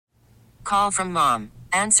call from mom.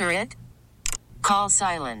 Answer it. Call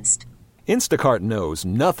silenced. Instacart knows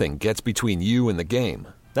nothing gets between you and the game.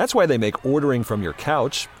 That's why they make ordering from your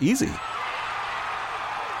couch easy.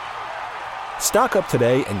 Stock up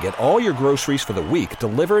today and get all your groceries for the week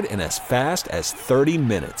delivered in as fast as 30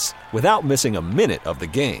 minutes without missing a minute of the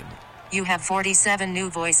game. You have 47 new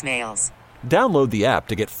voicemails. Download the app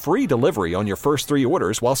to get free delivery on your first 3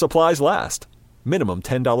 orders while supplies last. Minimum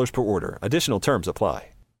 $10 per order. Additional terms apply.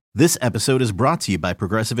 This episode is brought to you by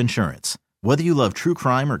Progressive Insurance. Whether you love true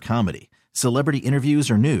crime or comedy, celebrity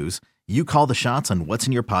interviews or news, you call the shots on what's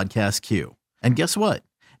in your podcast queue. And guess what?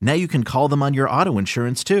 Now you can call them on your auto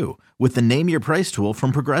insurance too with the Name Your Price tool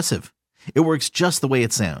from Progressive. It works just the way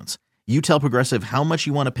it sounds. You tell Progressive how much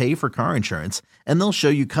you want to pay for car insurance, and they'll show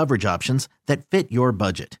you coverage options that fit your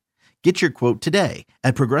budget. Get your quote today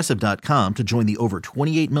at Progressive.com to join the over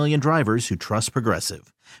 28 million drivers who trust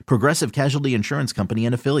Progressive. Progressive Casualty Insurance Company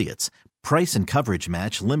and Affiliates. Price and coverage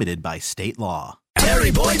match limited by state law. Harry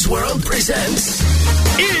Boyd's World presents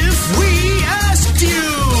If We Asked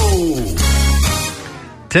You.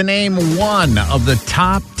 To name one of the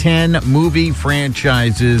top 10 movie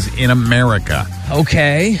franchises in America.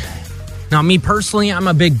 Okay. Now, me personally, I'm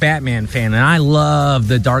a big Batman fan, and I love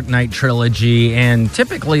the Dark Knight trilogy and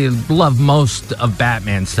typically love most of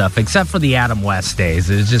Batman stuff, except for the Adam West days.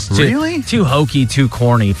 It's just too hokey, too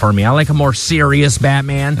corny for me. I like a more serious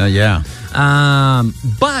Batman. Yeah.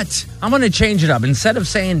 But I'm going to change it up. Instead of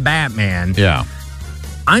saying Batman, yeah,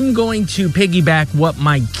 I'm going to piggyback what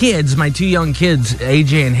my kids, my 2 young kids,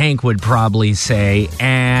 AJ and Hank, would probably say,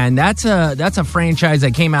 and that's a franchise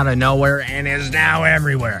that came out of nowhere and is now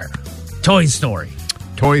everywhere. Toy Story.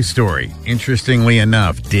 Toy Story, interestingly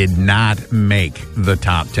enough, did not make the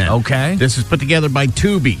top 10. Okay. This is put together by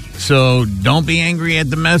Tubi, so don't be angry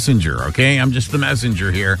at the messenger, okay? I'm just the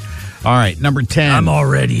messenger here. All right, number 10. I'm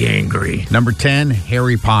already angry. Number 10,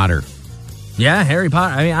 Harry Potter. Yeah, Harry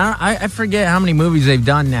Potter. I mean, I forget how many movies they've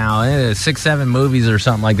done now. 6, 7 movies or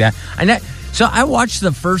something like that. So I watched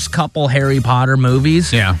the first couple Harry Potter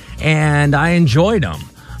movies. Yeah. And I enjoyed them.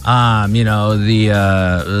 The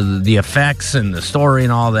effects and the story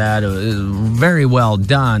and all that, it was very well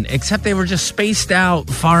done, except they were just spaced out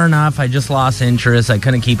far enough. I just lost interest. I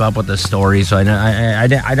couldn't keep up with the story, so I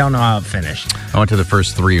don't know how it finished. I went to the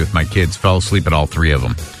first 3 with my kids, fell asleep at all 3 of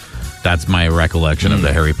them. That's my recollection of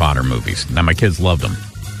the Harry Potter movies. Now, my kids loved them,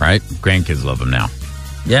 right? Grandkids love them now.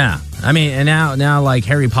 Yeah. I mean, and now like,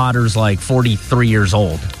 Harry Potter's like 43 years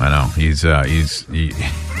old. I know. He got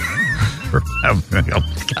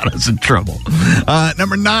us in trouble.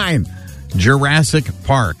 Number 9, Jurassic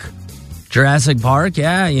Park. Jurassic Park,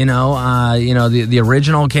 yeah, the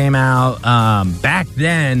original came out back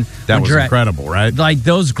then. That was incredible, right? Like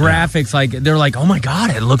those graphics, like they're like, oh my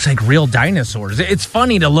god, it looks like real dinosaurs. It's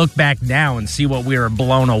funny to look back now and see what we were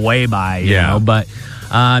blown away by, you know. But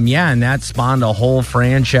and that spawned a whole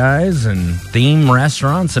franchise and theme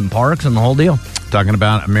restaurants and parks and the whole deal. Talking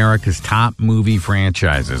about America's top movie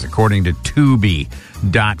franchises, according to Tubi.com.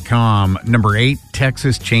 Number 8,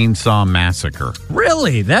 Texas Chainsaw Massacre.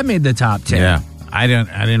 Really? That made the top 10? Yeah. I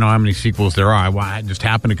didn't know how many sequels there are. I just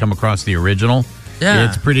happened to come across the original. Yeah.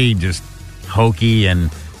 It's pretty just hokey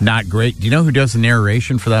and not great. Do you know who does the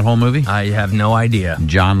narration for that whole movie? I have no idea.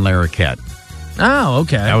 John Larroquette. Oh,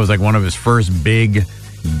 okay. That was like one of his first big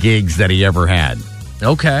gigs that he ever had.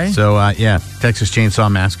 Okay. So, Texas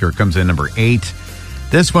Chainsaw Massacre comes in number 8.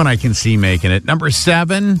 This one I can see making it. Number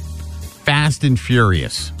 7, Fast and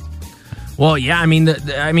Furious. Well, yeah, I mean,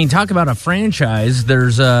 talk about a franchise.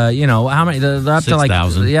 There's, how many? They're up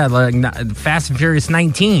 6,000. to like Fast and Furious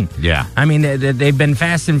 19. Yeah. I mean, they've been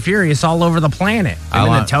Fast and Furious all over the planet. They've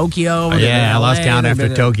been to Tokyo. I lost count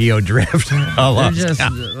after Tokyo Drift.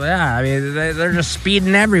 I mean, they're just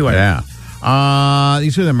speeding everywhere. Yeah.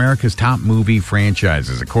 These are America's top movie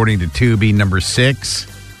franchises. According to Tubi, number 6,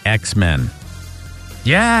 X-Men.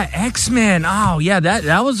 Yeah, X-Men. Oh, yeah,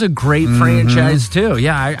 that was a great franchise, too.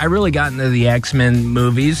 Yeah, I really got into the X-Men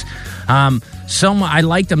movies. I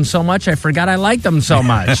liked them so much, I forgot I liked them so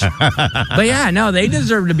much. But yeah, no, they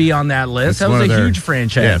deserve to be on that list. That was a huge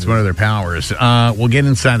franchise. Yeah, it's one of their powers. We'll get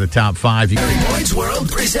inside the top 5. Harry Boyd's World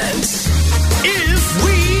presents If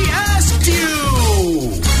We Asked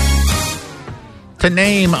You. To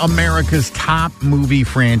name America's top movie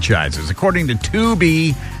franchises, according to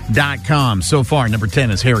Tubi.com. So far, number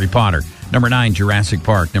 10 is Harry Potter. Number 9, Jurassic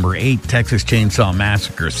Park. Number 8, Texas Chainsaw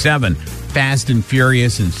Massacre. 7, Fast and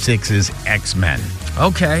Furious. And 6 is X-Men.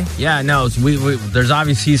 Okay. Yeah, no, there's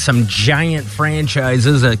obviously some giant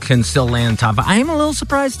franchises that can still land top. I am a little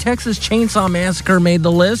surprised Texas Chainsaw Massacre made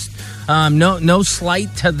the list. No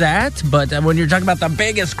slight to that, but when you're talking about the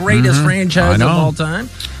biggest, greatest franchise of all time.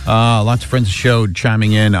 Lots of friends of the show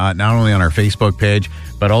chiming in, not only on our Facebook page,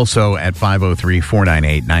 but also at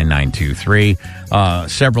 503-498-9923.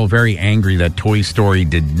 Several very angry that Toy Story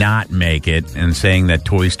did not make it and saying that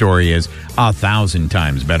Toy Story is 1,000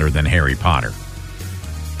 times better than Harry Potter.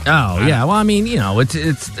 Oh, yeah. Well, I mean,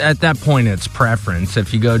 it's at that point, it's preference.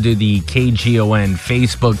 If you go to the KGON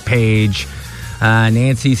Facebook page,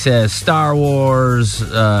 Nancy says Star Wars,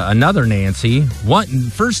 another Nancy.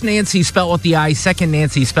 First Nancy spelt with the I, second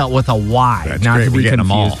Nancy spelt with a Y. That's not great. to be We're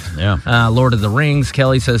confused. Them all. Yeah. Lord of the Rings.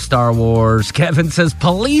 Kelly says Star Wars. Kevin says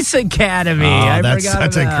Police Academy.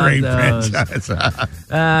 That's a great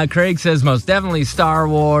franchise. Craig says most definitely Star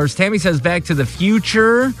Wars. Tammy says Back to the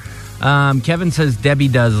Future. Kevin says Debbie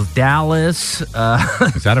Does Dallas. Is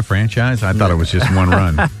that a franchise? I thought it was just one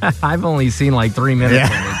run. I've only seen like 3 minutes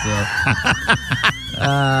of it.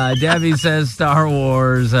 So. Debbie says Star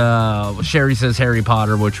Wars. Sherry says Harry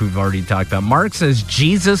Potter, which we've already talked about. Mark says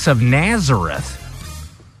Jesus of Nazareth.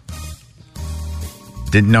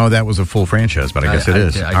 Didn't know that was a full franchise, but I guess it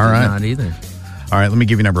is. I All did right. not either. All right, let me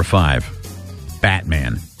give you number 5.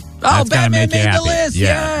 Batman. Oh, That's gotta Batman make you made the happy. list.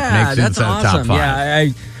 Yeah, makes it that's inside the top awesome. 5. Yeah,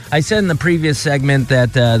 I said in the previous segment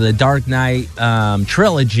that the Dark Knight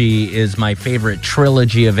trilogy is my favorite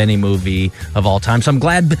trilogy of any movie of all time. So I'm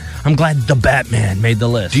glad the Batman made the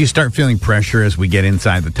list. Do you start feeling pressure as we get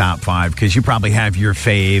inside the top 5? Because you probably have your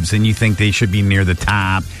faves and you think they should be near the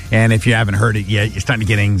top. And if you haven't heard it yet, you're starting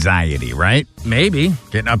to get anxiety, right? Maybe.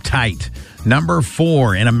 Getting uptight. Number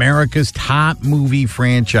 4 in America's top movie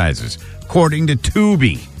franchises, according to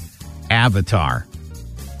Tubi, Avatar.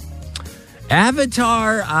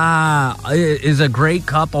 Avatar is a great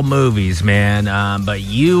couple movies, man. But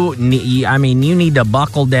you need to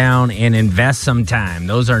buckle down and invest some time.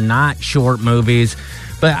 Those are not short movies.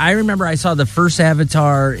 But I remember I saw the first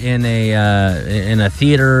Avatar in a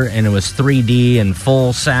theater, and it was 3D and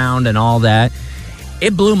full sound and all that.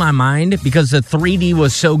 It blew my mind because the 3D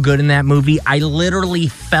was so good in that movie. I literally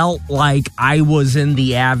felt like I was in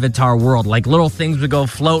the Avatar world. Like little things would go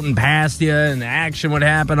floating past you and the action would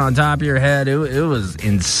happen on top of your head. It was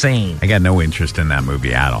insane. I got no interest in that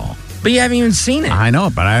movie at all. But you haven't even seen it. I know,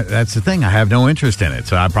 but that's the thing. I have no interest in it,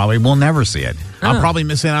 so I probably will never see it. I'm probably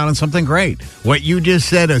missing out on something great. What you just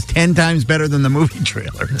said is 10 times better than the movie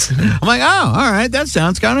trailers. I'm like, oh, all right, that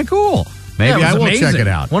sounds kind of cool. Maybe I will check it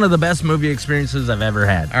out. One of the best movie experiences I've ever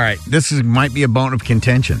had. All right, might be a bone of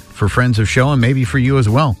contention for friends of show and maybe for you as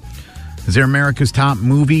well. Is there America's top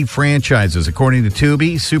movie franchises? According to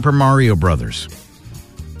Tubi, Super Mario Brothers.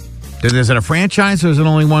 Is it a franchise or is it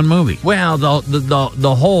only one movie? Well,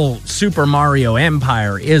 the whole Super Mario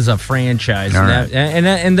empire is a franchise. All right.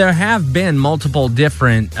 And there have been multiple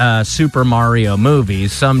different Super Mario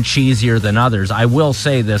movies, some cheesier than others. I will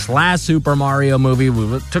say this last Super Mario movie,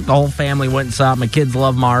 we took the whole family, went and saw it. My kids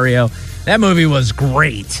love Mario. That movie was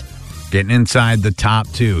great. Getting inside the top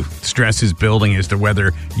 2. Stress is building as to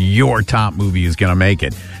whether your top movie is going to make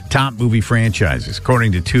it. Top movie franchises,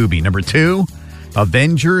 according to Tubi. Number 2,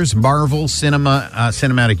 Avengers, Marvel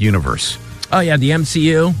Cinematic Universe. Oh, yeah, the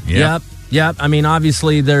MCU. Yep. I mean,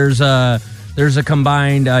 obviously, there's a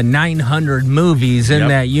combined 900 movies in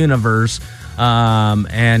that universe. That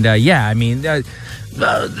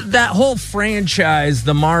whole franchise,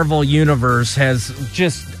 the Marvel Universe, has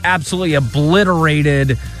just absolutely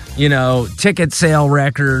obliterated, ticket sale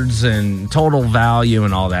records and total value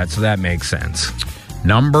and all that. So that makes sense.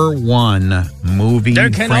 Number 1 movie there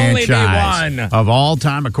can franchise only be one of all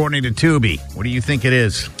time, according to Tubi. What do you think it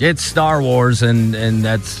is? It's Star Wars, and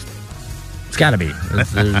it's got to be.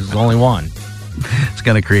 There's only one. It's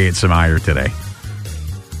going to create some ire today.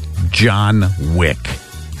 John Wick.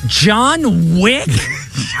 John Wick?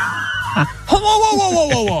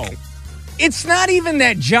 Whoa. It's not even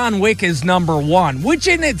that John Wick is number 1, which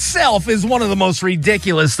in itself is one of the most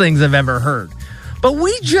ridiculous things I've ever heard. But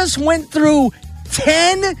we just went through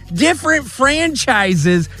 10 different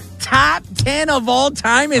franchises, top 10 of all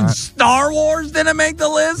time, and Star Wars didn't make the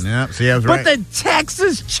list. Yeah, see, I was right. But the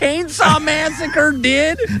Texas Chainsaw Massacre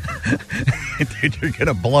did. Dude, you're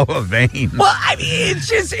gonna blow a vein. Well, I mean,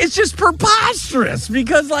 it's just preposterous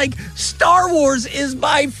because Star Wars is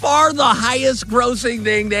by far the highest grossing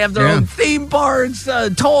thing. They have their own theme parks,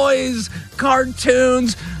 toys,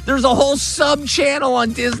 cartoons. There's a whole sub-channel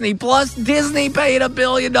on Disney Plus. Disney paid $1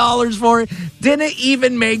 billion for it. Didn't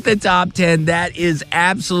even make the top 10. That is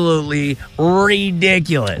absolutely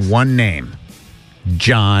ridiculous. One name,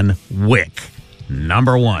 John Wick.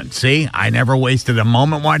 number one. See, I never wasted a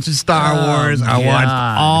moment watching Star Wars. I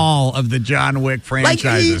watched all of the John Wick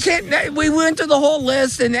franchises. We went through the whole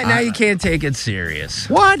list, and now you can't take it serious.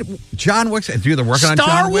 What? John Wick's... Dude, they're working on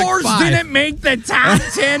John Wick 5. Star Wars didn't make the top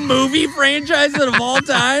 10 movie franchises of all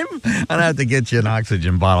time? I'd have to get you an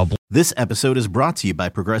oxygen bottle. This episode is brought to you by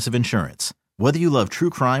Progressive Insurance. Whether you love true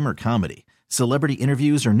crime or comedy, celebrity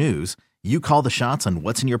interviews or news, you call the shots on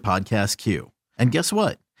what's in your podcast queue. And guess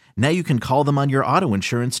what? Now you can call them on your auto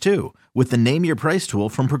insurance too with the Name Your Price tool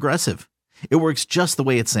from Progressive. It works just the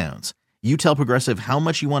way it sounds. You tell Progressive how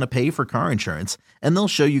much you want to pay for car insurance, and they'll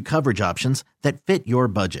show you coverage options that fit your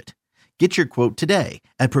budget. Get your quote today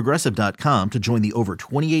at Progressive.com to join the over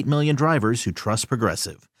 28 million drivers who trust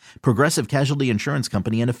Progressive. Progressive Casualty Insurance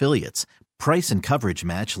Company and Affiliates. Price and coverage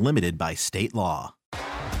match limited by state law.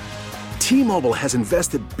 T-Mobile has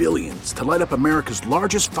invested billions to light up America's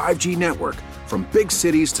largest 5G network, from big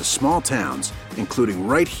cities to small towns, including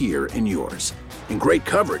right here in yours. And great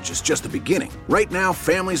coverage is just the beginning. Right now,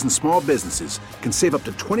 families and small businesses can save up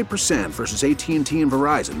to 20% versus AT&T and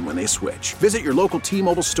Verizon when they switch. Visit your local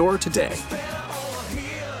T-Mobile store today.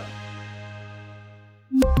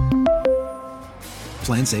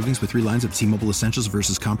 Plan savings with 3 lines of T-Mobile Essentials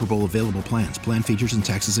versus comparable available plans. Plan features and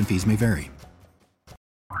taxes and fees may vary.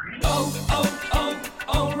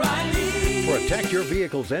 Protect your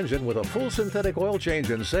vehicle's engine with a full synthetic oil change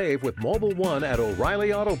and save with Mobile One at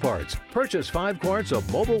O'Reilly Auto Parts. Purchase 5 quarts of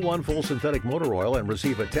Mobile One full synthetic motor oil and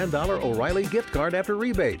receive a $10 O'Reilly gift card after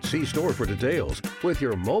rebate. See store for details. With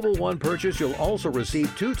your Mobile One purchase, you'll also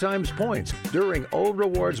receive 2 times points during O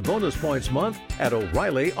Rewards Bonus Points Month at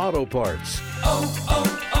O'Reilly Auto Parts.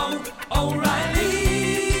 O'Reilly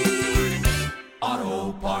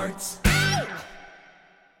Auto Parts.